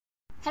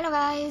Hello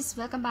guys,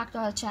 welcome back to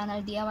our channel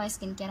DIY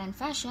Skincare and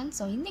Fashion.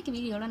 So இன்னைக்கு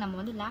வீடியோல நம்ம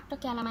வந்து Lacto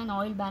calamine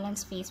oil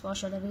balance face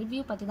wash ஓட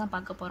review பத்தி தான்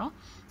பார்க்க போறோம்.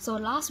 So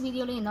லாஸ்ட்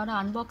வீடியோல என்னோட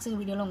unboxing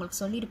வீடியோல உங்களுக்கு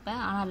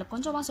சொல்லிருப்பேன். ஆனா அதுல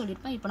கொஞ்சமா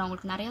சொல்லிருப்பேன். இப்போ நான்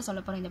உங்களுக்கு நிறைய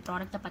சொல்லப் போறேன் இந்த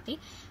ப்ராடக்ட்ட பத்தி.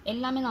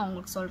 எல்லாமே நான்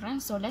உங்களுக்கு சொல்றேன்.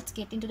 So let's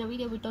get into the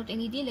video without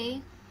any delay.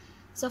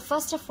 So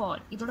first of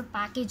all, இதோட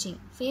packaging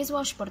face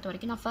wash பொறுத்த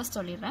வரைக்கும் நான் first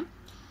சொல்லிறேன்.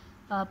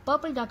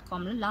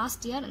 purple.com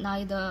லாஸ்ட் இயர்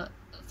நான் இத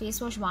ஃபேஸ்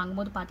வாஷ்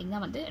வாங்கும்போது பார்த்தீங்கன்னா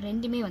வந்து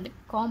ரெண்டுமே வந்து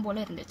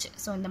காம்போல இருந்துச்சு.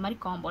 ஸோ இந்த மாதிரி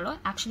காம்போல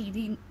ஆக்சுவலி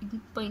இது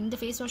இப்போ இந்த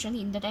ஃபேஸ் வாஷ்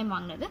வந்து இந்த டைம்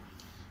வாங்கினது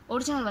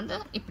ஒரிஜினல் வந்து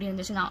இப்படி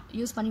இருந்துச்சு. நான்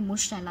யூஸ் பண்ணி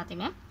முடிச்சிட்டேன்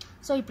எல்லாத்தையுமே.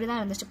 ஸோ இப்படி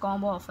தான் இருந்துச்சு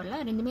காம்போ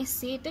ஆஃபரில். ரெண்டுமே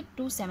சேர்த்து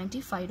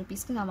 275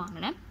 rupeesக்கு நான்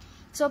வாங்கினேன்.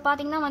 ஸோ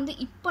பார்த்தீங்கன்னா வந்து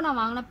இப்போ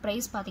நான் வாங்கின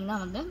ப்ரைஸ் பார்த்தீங்கன்னா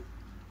வந்து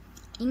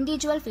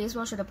இண்டிவிஜுவல் ஃபேஸ்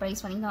வாஷோட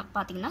ப்ரைஸ்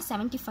பார்த்தீங்கன்னா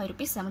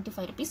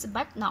 75 rupees.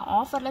 பட் நான்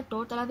ஆஃபரில்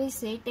டோட்டலாகவே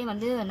சேர்த்தே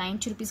வந்து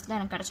 90 rupeesக்கு தான்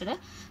எனக்கு கிடச்சிது.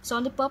 ஸோ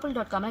வந்து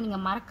purple.comல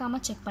நீங்கள்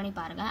மறக்காமல் செக் பண்ணி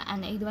பாருங்கள்.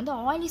 அண்ட் இது வந்து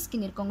ஆயிலி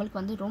ஸ்கின்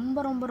இருக்கவங்களுக்கு வந்து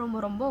ரொம்ப ரொம்ப ரொம்ப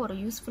ரொம்ப ஒரு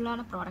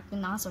யூஸ்ஃபுல்லான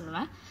ப்ராடக்ட்னு நான்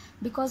சொல்லுவேன்.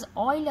 பிகாஸ்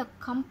ஆயிலை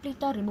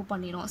கம்ப்ளீட்டாக ரிமூவ்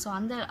பண்ணிடும். ஸோ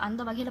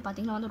அந்த வகையில்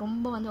பார்த்தீங்கன்னா வந்து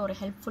ரொம்ப வந்து ஒரு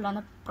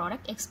ஹெல்ப்ஃபுல்லான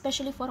ப்ராடக்ட்,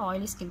 எஸ்பெஷலி ஃபார்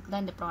ஆயிலி ஸ்கின்க்கு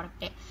தான் இந்த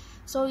ப்ராடக்ட்டே.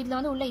 ஸோ இதில்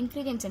வந்து உள்ள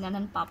இன்க்ரீடியன்ஸ்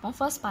என்னென்னு பார்ப்போம்.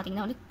 ஃபர்ஸ்ட்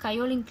பார்த்தீங்கன்னா வந்து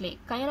கயோலின்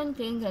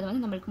கிளேங்கிறது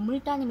வந்து நம்மளுக்கு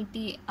முல்டானி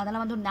மிட்டி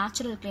அதெல்லாம் வந்து ஒரு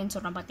நேச்சுரல் கிளேன்னு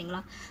சொல்கிறோம் பார்த்தீங்களா,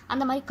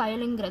 அந்த மாதிரி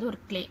கயோலிங்கிறது ஒரு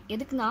கிளே.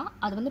 எதுக்குன்னா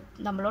அது வந்து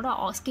நம்மளோட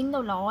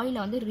ஸ்கின்ல உள்ள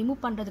ஆயிலை வந்து ரிமூவ்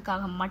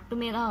பண்ணுறதுக்காக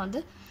மட்டுமே தான்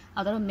வந்து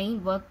அதோட மெயின்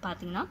ஒர்க்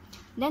பார்த்தீங்கன்னா.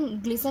 தென்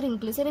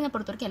கிளிசரினை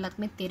பொறுத்த வரைக்கும்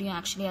எல்லாத்துக்குமே தெரியும்.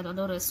 ஆக்சுவலி அது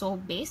வந்து ஒரு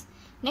சோப் பேஸ்.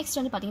 நெக்ஸ்ட்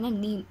வந்து பார்த்தீங்கன்னா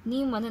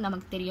நீம் வந்து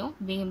நமக்கு தெரியும்,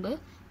 வேம்பு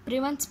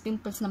ப்ரிவென்ட்ஸ்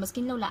பிம்பிள்ஸ், நம்ம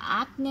ஸ்கின்ல உள்ள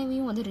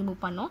ஆக்னேவையும் வந்து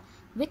ரிமூவ் பண்ணும்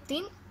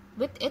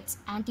with its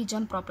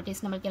anti-germ properties.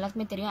 நம்மளுக்கு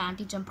எல்லாருக்குமே தெரியும்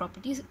anti-germ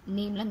properties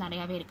நீம்ல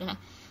நிறையாவே இருக்குன்னு.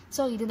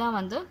 ஸோ இதுதான்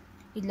வந்து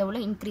இதில் உள்ள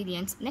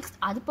இன்க்ரீடியன்ட்ஸ். நெக்ஸ்ட்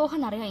அது போக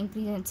நிறையா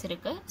இன்க்ரீடியன்ட்ஸ்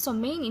இருக்குது. ஸோ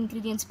மெயின்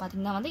இன்க்ரீடியன்ட்ஸ்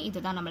பார்த்தீங்கன்னா வந்து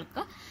இதுதான்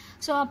நம்மளுக்கு.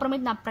 ஸோ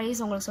அப்புறமேட்டு நான்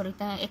ப்ரைஸ் உங்களுக்கு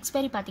சொல்லிட்டேன்.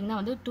 எக்ஸ்பைரி பார்த்தீங்கன்னா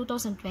வந்து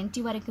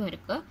 2020 வரைக்கும்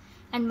இருக்குது.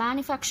 அண்ட்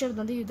மேனுஃபேக்சர்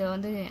வந்து இதை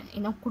வந்து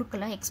இன்னும்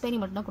கொடுக்கல, எக்ஸ்பைரி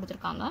மட்டும் தான்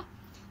கொடுத்துருக்காங்க.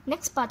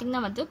 நெக்ஸ்ட்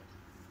பார்த்தீங்கன்னா வந்து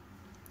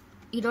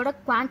இதோட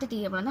குவான்டிட்டி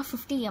எவ்வளோனா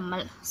 50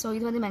 ml. ஸோ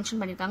இது வந்து மென்ஷன்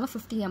பண்ணியிருக்காங்க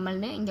 50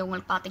 mlன்னு இங்கே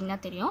உங்களுக்கு பார்த்தீங்கன்னா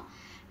தெரியும்.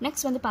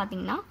 நெக்ஸ்ட் வந்து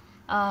பார்த்தீங்கன்னா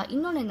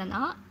இன்னொன்று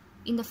என்னென்னா,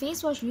 இந்த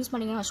ஃபேஸ் வாஷ் யூஸ்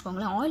பண்ணிங்கன்னு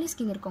வச்சுக்கோங்களேன், ஆயிலி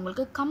ஸ்கின்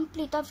இருக்கவங்களுக்கு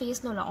கம்ப்ளீட்டாக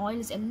ஃபேஸில் உள்ள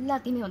ஆயில்ஸ்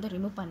எல்லாத்தையுமே வந்து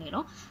ரிமூவ்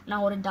பண்ணிடும்.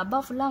 நான் ஒரு டப்பா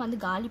ஃபுல்லாக வந்து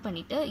காலி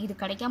பண்ணிவிட்டு இது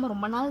கிடைக்காம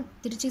ரொம்ப நாள்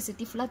திருச்சி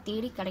சிட்டி ஃபுல்லாக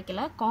தேடி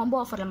கிடைக்கல, காம்போ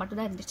ஆஃபரில்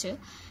மட்டும்தான் இருந்துச்சு.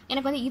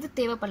 எனக்கு வந்து இது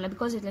தேவைப்படல,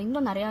 பிகாஸ் இதில்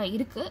இன்னும் நிறையா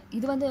இருக்குது.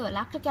 இது வந்து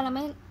லாக்டோ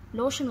கேலமைன்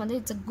லோஷன் வந்து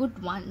இட்ஸ் அ குட்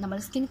ஒன். நம்ம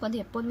ஸ்கின்க்கு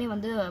வந்து எப்போதுமே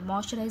வந்து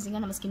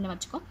மாய்ஸ்சரைசிங்காக நம்ம ஸ்கின்னை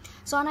வச்சுக்கோம்.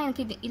 ஸோ ஆனால்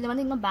எனக்கு இதில்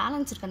வந்து இன்னும்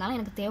பேலன்ஸ் இருக்கனால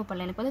எனக்கு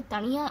தேவைப்படல. எனக்கு வந்து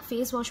தனியாக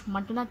ஃபேஸ் வாஷ்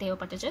மட்டும்தான்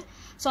தேவைப்பட்டுச்சு.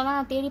 ஸோ ஆனால்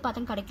நான் தேடி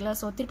பார்த்தேன் கிடைக்கல.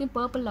 ஸோ திருப்பி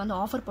பர்பிளில் வந்து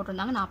ஆஃபர்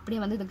போட்டிருந்தாங்க, நான்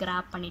அப்படியே வந்து இது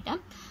கிராப் பண்ணிட்டேன்.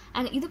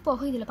 அண்ட் இது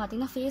போக இதில்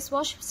பார்த்தீங்கன்னா face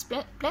wash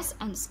plus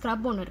and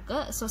scrub ஒன்று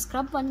இருக்குது. ஸோ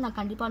ஸ்க்ரப் வந்து நான்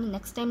கண்டிப்பாக வந்து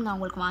நெக்ஸ்ட் டைம் நான்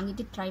உங்களுக்கு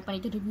வாங்கிட்டு ட்ரை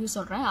பண்ணிவிட்டு ரிவ்யூ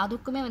சொல்கிறேன்.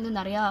 அதுக்குமே வந்து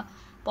நிறையா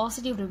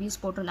பாசிட்டிவ்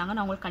ரிவ்யூஸ் போட்டிருந்தாங்க,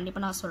 நான் உங்களுக்கு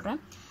கண்டிப்பாக நான்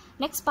சொல்கிறேன்.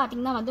 நெக்ஸ்ட்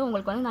பார்த்தீங்கன்னா வந்து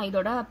உங்களுக்கு வந்து நான்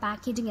இதோட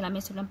பேக்கேஜிங்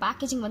எல்லாமே சொல்லுவேன்.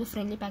 பேக்கேஜிங் வந்து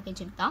ஃப்ரெண்ட்லி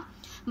பேக்கேஜிங் தான்.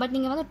 பட்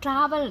நீங்கள் வந்து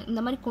ட்ராவல்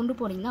இந்த மாதிரி கொண்டு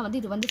போனீங்கன்னா வந்து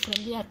இது வந்து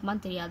ஃப்ரெண்ட்லியாக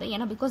இருக்குமான்னு தெரியாது.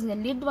 ஏன்னா பிகாஸ் இந்த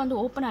லிட் வந்து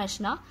ஓப்பன்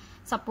ஆயிடுச்சுன்னா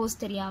சப்போஸ்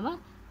தெரியாமல்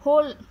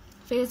ஹோல்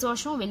ஃபேஸ்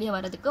வாஷும் வெளியே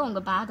வரதுக்கு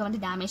உங்கள் பேக்கை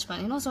வந்து டேமேஜ்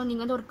பண்ணிடணும். ஸோ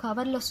நீங்கள் வந்து ஒரு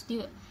கவரில் சுற்றி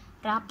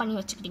ரேப் பண்ணி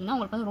வச்சுக்கிட்டிங்கன்னா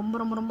உங்களுக்கு வந்து ரொம்ப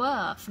ரொம்ப ரொம்ப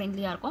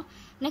ஃப்ரெண்ட்லியாக இருக்கும்.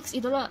 நெக்ஸ்ட்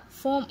இதோட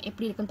ஃபோம்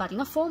எப்படி இருக்குன்னு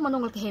பார்த்தீங்கன்னா, ஃபோம் வந்து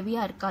உங்களுக்கு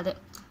ஹெவியாக இருக்காது,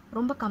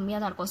 ரொம்ப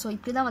கம்மியாக தான் இருக்கும். ஸோ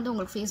இப்படி தான் வந்து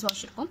உங்களுக்கு ஃபேஸ்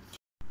வாஷ் இருக்கும்.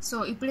 ஸோ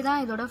இப்படி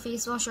தான் இதோட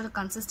ஃபேஸ் வாஷோட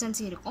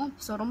கன்சிஸ்டன்சி இருக்கும்.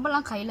 ஸோ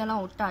ரொம்பலாம்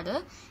கையிலலாம் ஒட்டாது.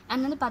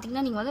 அண்ட் வந்து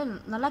பார்த்தீங்கன்னா நீங்கள் வந்து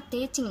நல்லா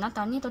தேய்ச்சிங்கன்னா,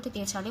 தண்ணியை தொட்டு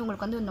தேய்ச்சாலே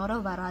உங்களுக்கு வந்து நுர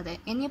வராது.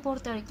 என்னையை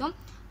பொறுத்த வரைக்கும்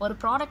ஒரு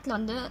ப்ராடக்ட்டில்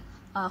வந்து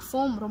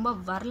ஃபோம் ரொம்ப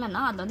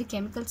வரலன்னா அதில் வந்து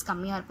கெமிக்கல்ஸ்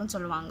கம்மியாக இருக்குன்னு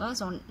சொல்லுவாங்க.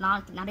 ஸோ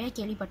நான் நிறையா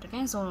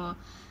கேள்விப்பட்டிருக்கேன். ஸோ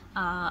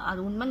அது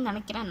உண்மைன்னு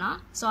நினைக்கிறேன்னா.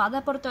 ஸோ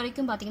அதை பொறுத்த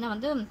வரைக்கும் பார்த்தீங்கன்னா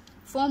வந்து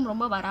ஃபோம்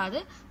ரொம்ப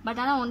வராது.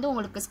 பட் ஆனால் வந்து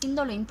உங்களுக்கு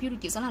ஸ்கின்னோட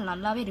இம்ப்யூரிட்டிஸை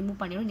நல்லாவே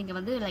ரிமூவ் பண்ணிடும். நீங்கள்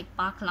வந்து லைக்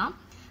பார்க்கலாம்,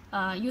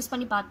 யூஸ்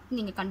பண்ணி பார்த்து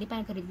நீங்கள் கண்டிப்பாக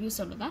எனக்கு ரிவ்யூ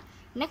சொல்லுங்கள்.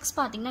 நெக்ஸ்ட்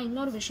பார்த்தீங்கன்னா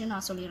இன்னொரு விஷயம்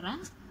நான் சொல்லிடுறேன்.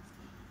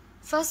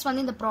 ஃபர்ஸ்ட்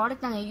வந்து இந்த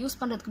ப்ராடக்ட் நாங்கள் யூஸ்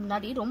பண்ணுறதுக்கு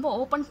முன்னாடி ரொம்ப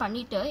ஓப்பன்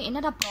பண்ணிவிட்டு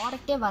என்னடா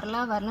ப்ராடக்ட்டே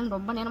வரலன்னு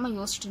ரொம்ப நேரமாக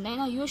யோசிச்சுட்டு இருந்தேன்.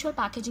 ஏன்னா யூஷுவல்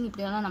பேக்கேஜிங்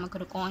இப்படி தான் நமக்கு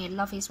இருக்கும்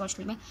எல்லா ஃபேஸ்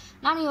வாஷ்லையுமே.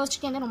 நானும்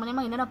யோசிச்சுட்டு இருந்தேன் ரொம்ப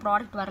நேரமாக என்னடா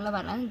ப்ராடக்ட்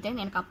வரலன்னு.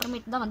 தென் எனக்கு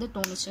அப்புறமேட்டு தான் வந்து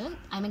தோணுச்சு,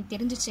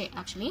 தெரிஞ்சிச்சு.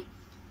 ஆக்சுவலி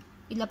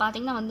இதில்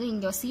பார்த்தீங்கன்னா வந்து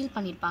இங்கே சீல்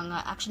பண்ணியிருப்பாங்க.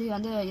 ஆக்சுவலி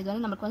வந்து இது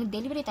வந்து நமக்கு வந்து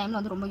டெலிவரி டைமில்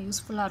வந்து ரொம்ப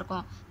யூஸ்ஃபுல்லாக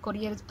இருக்கும்.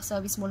 கொரியர்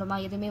சர்வீஸ்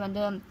மூலமாக எதுவுமே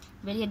வந்து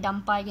வெளியே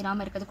டம்ப்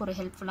ஆகிடாமல் இருக்கிறதுக்கு ஒரு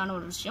ஹெல்ப்ஃபுல்லான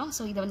ஒரு விஷயம்.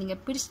 ஸோ இதை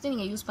நீங்கள் பிடிச்சிட்டு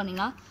நீங்கள் யூஸ்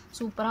பண்ணிங்கன்னா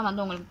சூப்பராக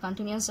வந்து உங்களுக்கு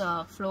கண்டினியூஸ்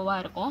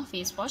ஃப்ளோவாக இருக்கும்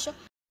ஃபேஸ் வாஷ்.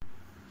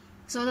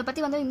 ஸோ இதை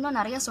பற்றி வந்து இன்னும்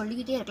நிறையா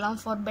சொல்லிக்கிட்டே இருக்கலாம்.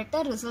 ஃபார்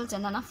பெட்டர் ரிசல்ட்ஸ்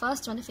என்னன்னா,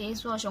 ஃபர்ஸ்ட் வந்து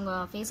ஃபேஸ் வாஷ்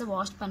உங்கள் ஃபேஸை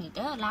வாஷ்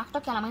பண்ணிவிட்டு லாக்டோ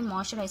கேலமைன்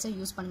மாய்ஸ்சரைசர்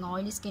யூஸ் பண்ணுங்கள்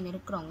ஆயிலி ஸ்கின்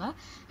இருக்கிறவங்க.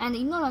 அண்ட்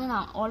இன்னொன்று வந்து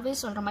நான்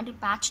ஆல்வேஸ் சொல்கிற மாதிரி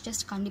பேட்ச்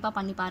டெஸ்ட் கண்டிப்பாக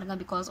பண்ணி பாருங்கள்.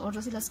 பிகாஸ்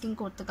ஒரு சில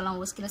ஸ்கின்க்கு ஒத்துக்கலாம்,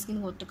 ஒரு சில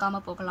ஸ்கின்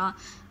ஒத்துக்காமல் போகலாம்.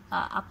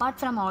 Apart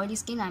from oily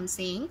skin I'm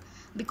saying,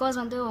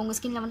 because வந்து உங்கள்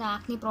ஸ்கின்ல வந்து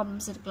ஆக்னி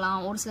ப்ராப்ளம்ஸ் இருக்கலாம்,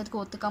 ஒரு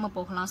சிலருக்கு ஒத்துக்காமல்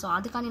போகலாம். ஸோ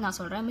அதுக்காண்டி நான்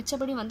சொல்கிறேன்.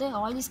 மிச்சப்படி வந்து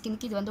ஆயிலி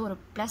ஸ்கின்க்கு இது வந்து ஒரு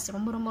ப்ளஸ்,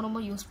 ரொம்ப ரொம்ப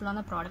ரொம்ப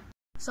யூஸ்ஃபுல்லான ப்ராடக்ட்.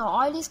 ஸோ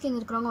ஆயிலி ஸ்கின்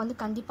இருக்கிறவங்க வந்து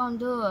கண்டிப்பாக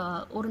வந்து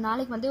ஒரு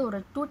நாளைக்கு வந்து ஒரு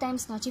 2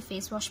 டைம்ஸ்னாச்சும்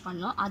ஃபேஸ் வாஷ்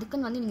பண்ணணும்.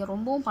 அதுக்குன்னு வந்து நீங்கள்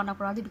ரொம்பவும்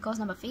பண்ணக்கூடாது.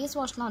 பிகாஸ் நம்ம ஃபேஸ்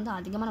வாஷ்லாம் வந்து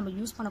அதிகமாக நம்ம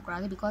யூஸ்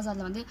பண்ணக்கூடாது. பிகாஸ்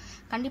அதில் வந்து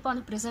கண்டிப்பாக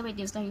வந்து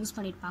ப்ரிசர்வேட்டிவ்ஸ்லாம் யூஸ்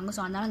பண்ணியிருப்பாங்க.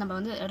 ஸோ அதனால் நம்ம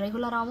வந்து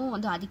ரெகுலராகவும்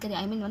வந்து அடிக்கடி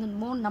வந்து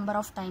மோர் நம்பர்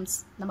ஆஃப் டைம்ஸ்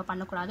நம்ம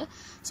பண்ணக்கூடாது.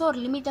 ஸோ ஒரு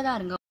லிமிட்டடாக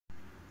இருங்க.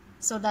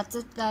 So that's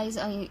it guys.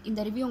 இந்த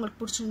ரிவ்யூ உங்களுக்கு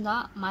பிடிச்சிருந்தா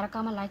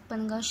மறக்காமல் லைக்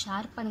பண்ணுங்கள்,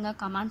 ஷேர் பண்ணுங்கள்,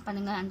 கமெண்ட்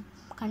பண்ணுங்கள் அண்ட்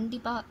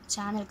கண்டிப்பாக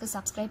சேனலுக்கு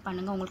சப்ஸ்கிரைப்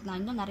பண்ணுங்கள். உங்களுக்கு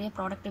நான் இன்னும் நிறைய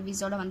ப்ராடக்ட்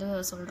ரிவ்யூஸோடு வந்து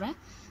சொல்கிறேன்.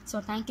 So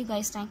thank you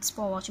guys, thanks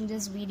for வாட்சிங்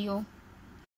திஸ் வீடியோ.